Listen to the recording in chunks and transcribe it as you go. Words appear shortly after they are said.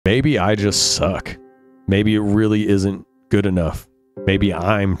maybe I just suck. Maybe it really isn't good enough. Maybe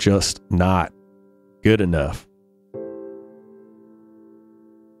I'm just not good enough.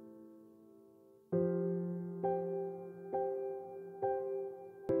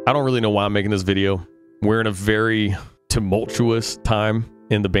 I don't really know why I'm making this video. We're in a very tumultuous time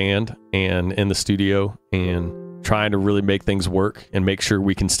in the band and in the studio and trying to really make things work and make sure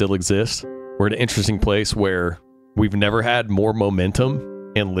we can still exist. We're in an interesting place where we've never had more momentum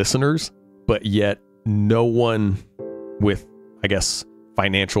and listeners, but yet no one with, I guess,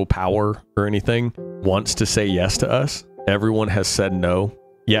 financial power or anything wants to say yes to us. Everyone has said no.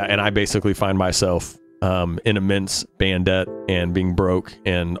 Yeah, and I basically find myself in immense band debt and being broke,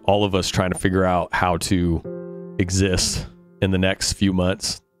 and all of us trying to figure out how to exist in the next few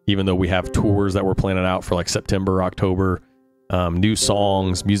months, even though we have tours that we're planning out for like September, October, new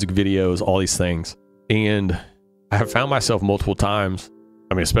songs, music videos, all these things. And I have found myself multiple times,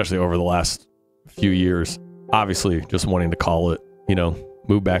 I mean, especially over the last few years, obviously just wanting to call it, you know,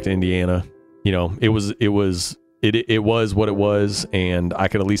 move back to Indiana. You know, it was what it was, and I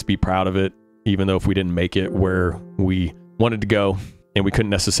could at least be proud of it, even though if we didn't make it where we wanted to go and we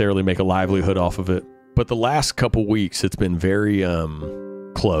couldn't necessarily make a livelihood off of it. But the last couple weeks, it's been very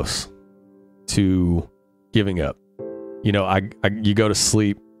close to giving up. You know, you go to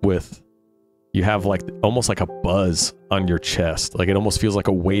sleep with, you have like almost like a buzz on your chest. Like it almost feels like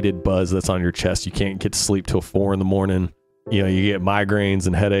a weighted buzz that's on your chest. You can't get to sleep till 4 a.m. You know, you get migraines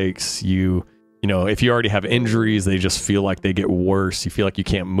and headaches. You know, if you already have injuries, they just feel like they get worse. You feel like you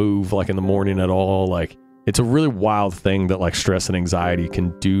can't move like in the morning at all. Like it's a really wild thing that like stress and anxiety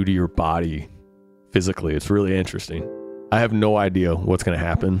can do to your body physically. It's really interesting. I have no idea what's going to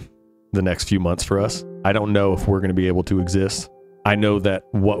happen the next few months for us. I don't know if we're going to be able to exist. I know that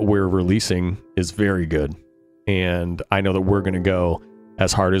what we're releasing is very good, and I know that we're going to go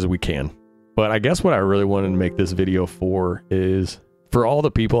as hard as we can. But I guess what I really wanted to make this video for is for all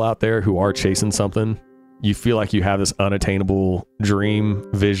the people out there who are chasing something, you feel like you have this unattainable dream,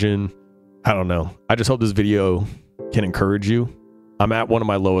 vision. I don't know. I just hope this video can encourage you. I'm at one of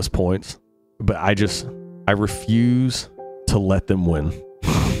my lowest points, but I refuse to let them win.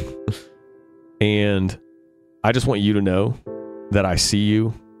 And I just want you to know that I see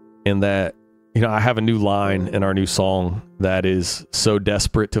you, and that, you know, I have a new line in our new song that is so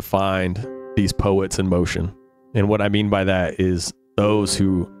desperate to find these poets in motion. And what I mean by that is those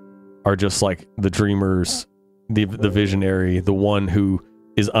who are just like the dreamers, the visionary, the one who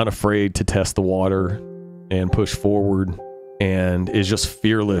is unafraid to test the water and push forward and is just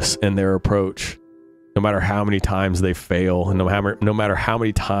fearless in their approach, no matter how many times they fail and no matter how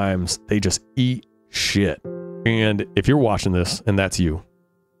many times they just eat shit. And if you're watching this and that's you,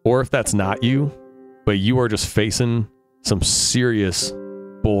 or if that's not you, but you are just facing some serious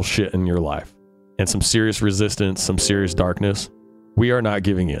bullshit in your life and some serious resistance, some serious darkness, we are not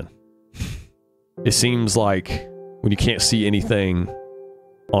giving in. It seems like when you can't see anything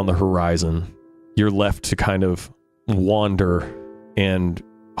on the horizon, you're left to kind of wander and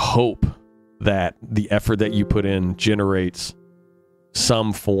hope that the effort that you put in generates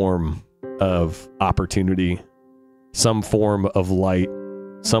some form of opportunity, some form of light,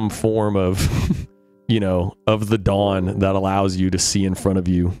 some form of, you know, of the dawn that allows you to see in front of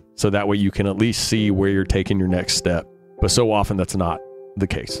you. So that way you can at least see where you're taking your next step. But so often that's not the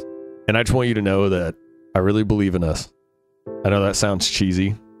case. And I just want you to know that I really believe in us. I know that sounds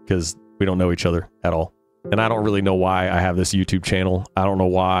cheesy because we don't know each other at all. And I don't really know why I have this YouTube channel. I don't know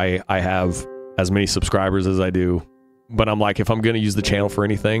why I have as many subscribers as I do. But I'm like, if I'm going to use the channel for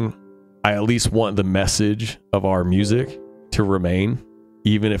anything, I at least want the message of our music to remain,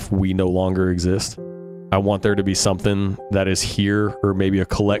 even if we no longer exist. I want there to be something that is here, or maybe a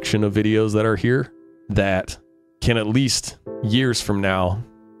collection of videos that are here, that can at least years from now,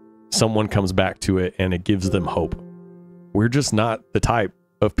 someone comes back to it and it gives them hope. We're just not the type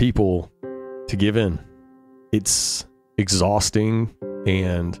of people to give in. It's exhausting,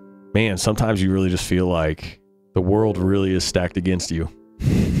 and man, sometimes you really just feel like the world really is stacked against you.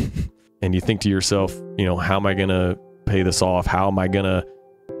 And you think to yourself, you know, how am I going to pay this off? How am I going to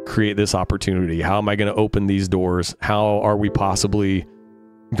create this opportunity? How am I going to open these doors? How are we possibly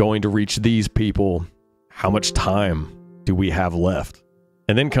going to reach these people? How much time do we have left?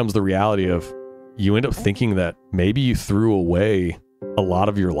 And then comes the reality of, you end up thinking that maybe you threw away a lot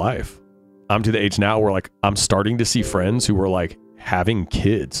of your life. I'm to the age now where like I'm starting to see friends who were like having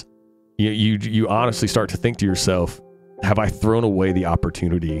kids. You honestly start to think to yourself, have I thrown away the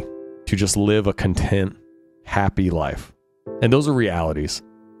opportunity to just live a content, happy life? And those are realities.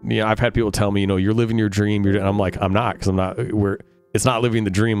 You know, I've had people tell me, you know, you're living your dream. And I'm like, I'm not, because It's not living the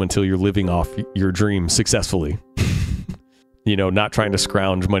dream until you're living off your dream successfully. You know, not trying to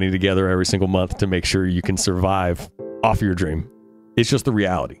scrounge money together every single month to make sure you can survive off your dream. It's just the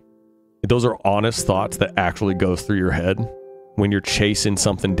reality. Those are honest thoughts that actually goes through your head when you're chasing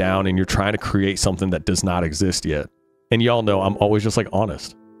something down and you're trying to create something that does not exist yet. And y'all know I'm always just like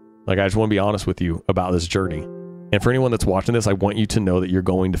honest. Like, I just want to be honest with you about this journey. And for anyone that's watching this, I want you to know that you're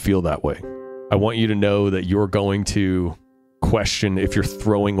going to feel that way. I want you to know that you're going to question if you're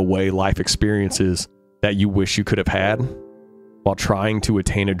throwing away life experiences that you wish you could have had while trying to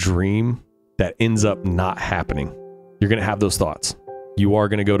attain a dream that ends up not happening. You're going to have those thoughts. You are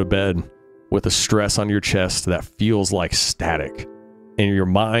going to go to bed with a stress on your chest that feels like static, and your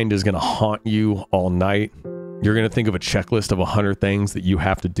mind is going to haunt you all night. You're going to think of a checklist of 100 things that you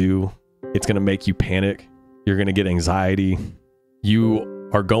have to do. It's going to make you panic. You're going to get anxiety. You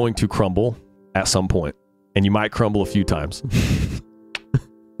are going to crumble at some point, and you might crumble a few times,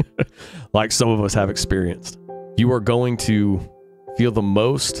 like some of us have experienced. You are going to feel the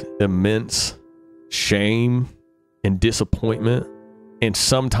most immense shame and disappointment, and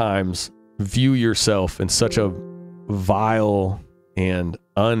sometimes view yourself in such a vile and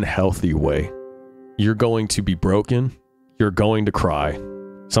unhealthy way. You're going to be broken. You're going to cry.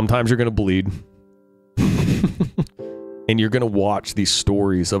 Sometimes you're going to bleed. And you're going to watch these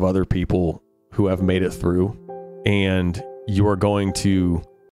stories of other people who have made it through, and you are going to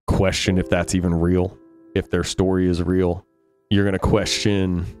question if that's even real, if their story is real. You're going to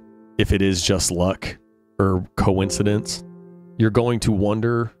question if it is just luck or coincidence. You're going to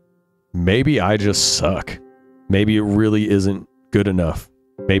wonder, maybe I just suck. Maybe it really isn't good enough.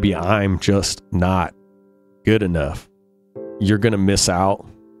 Maybe I'm just not good enough. You're going to miss out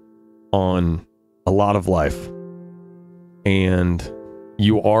on a lot of life. And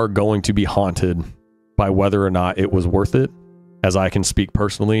you are going to be haunted by whether or not it was worth it, as I can speak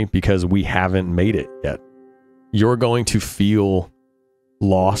personally, because we haven't made it yet. You're going to feel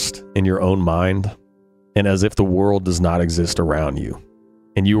lost in your own mind and as if the world does not exist around you.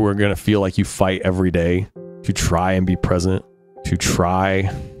 And you are going to feel like you fight every day to try and be present, to try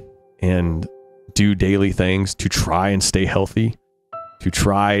and do daily things, to try and stay healthy, to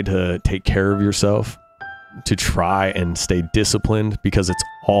try to take care of yourself, to try and stay disciplined, because it's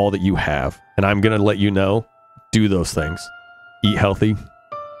all that you have. And I'm going to let you know, do those things. Eat healthy,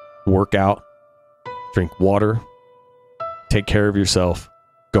 work out, drink water, take care of yourself,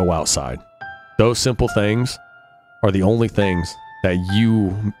 go outside. Those simple things are the only things that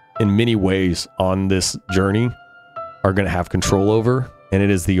you, in many ways on this journey, are going to have control over. And it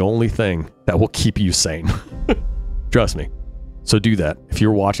is the only thing that will keep you sane. Trust me. So do that. If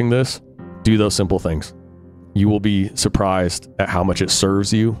you're watching this, do those simple things. You will be surprised at how much it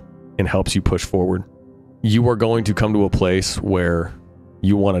serves you and helps you push forward. You are going to come to a place where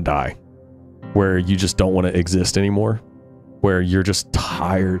you want to die, where you just don't want to exist anymore, where you're just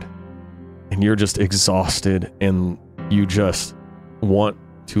tired and you're just exhausted and you just want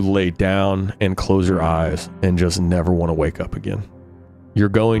to lay down and close your eyes and just never want to wake up again. You're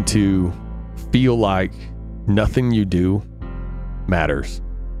going to feel like nothing you do matters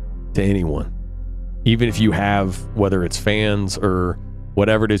to anyone. Even if you have, whether it's fans or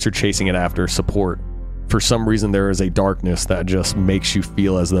whatever it is you're chasing it after, support, for some reason there is a darkness that just makes you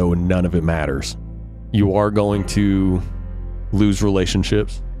feel as though none of it matters. You are going to lose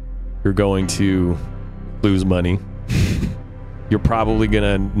relationships. You're going to lose money. You're probably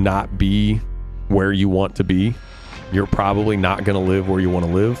going to not be where you want to be. You're probably not going to live where you want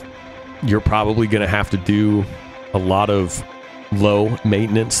to live. You're probably going to have to do a lot of low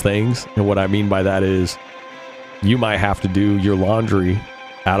maintenance things. And what I mean by that is you might have to do your laundry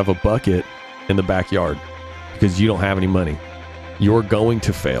out of a bucket in the backyard because you don't have any money. You're going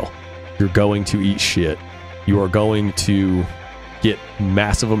to fail. You're going to eat shit. You are going to get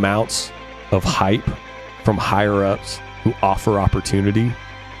massive amounts of hype from higher ups who offer opportunity,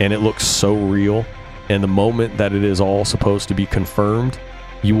 and it looks so real. And the moment that it is all supposed to be confirmed,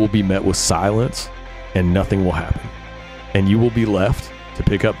 you will be met with silence and nothing will happen. And you will be left to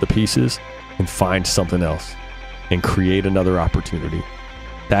pick up the pieces and find something else and create another opportunity.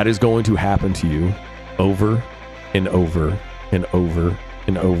 That is going to happen to you over and over and over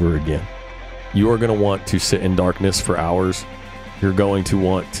and over again. You are going to want to sit in darkness for hours. You're going to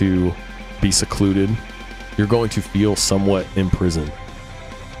want to be secluded. You're going to feel somewhat imprisoned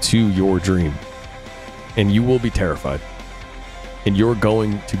to your dream. And you will be terrified. And you're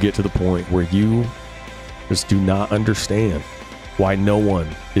going to get to the point where you just do not understand why no one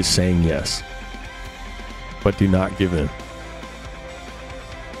is saying yes. But do not give in.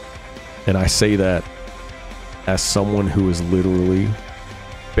 And I say that as someone who is literally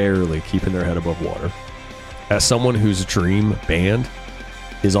barely keeping their head above water, as someone whose dream band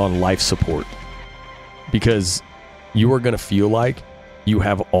is on life support, because you are going to feel like you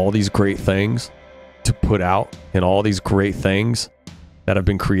have all these great things to put out and all these great things that have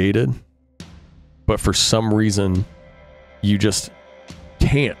been created, but for some reason you just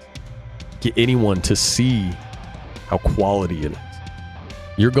can't get anyone to see how quality it is.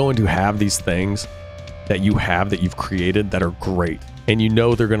 You're going to have these things that you have, that you've created, that are great, and you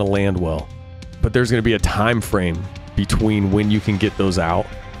know they're going to land well, but there's going to be a time frame between when you can get those out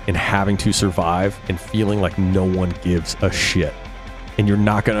and having to survive and feeling like no one gives a shit. And you're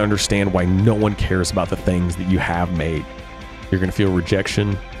not going to understand why no one cares about the things that you have made. You're going to feel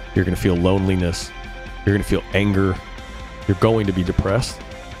rejection. You're going to feel loneliness. You're going to feel anger. You're going to be depressed.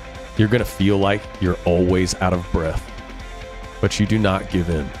 You're going to feel like you're always out of breath, but you do not give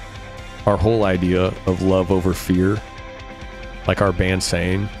in. Our whole idea of love over fear, like our band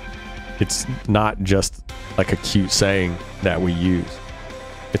saying, it's not just like a cute saying that we use.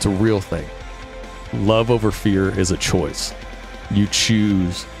 It's a real thing. Love over fear is a choice. You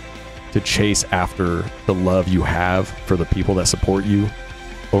choose to chase after the love you have for the people that support you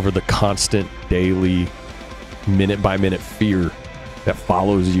over the constant, daily, minute-by-minute fear that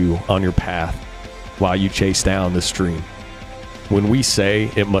follows you on your path while you chase down this dream. When we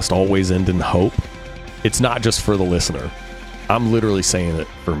say it must always end in hope, it's not just for the listener. I'm literally saying it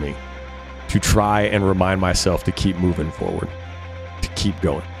for me, to try and remind myself to keep moving forward, to keep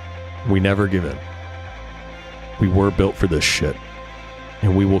going. We never give in. We were built for this shit,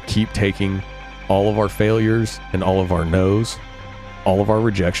 and we will keep taking all of our failures and all of our no's, all of our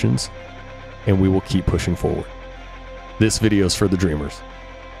rejections, and we will keep pushing forward. This video is for the dreamers,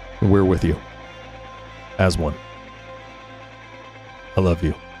 and we're with you as one. I love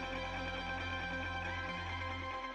you.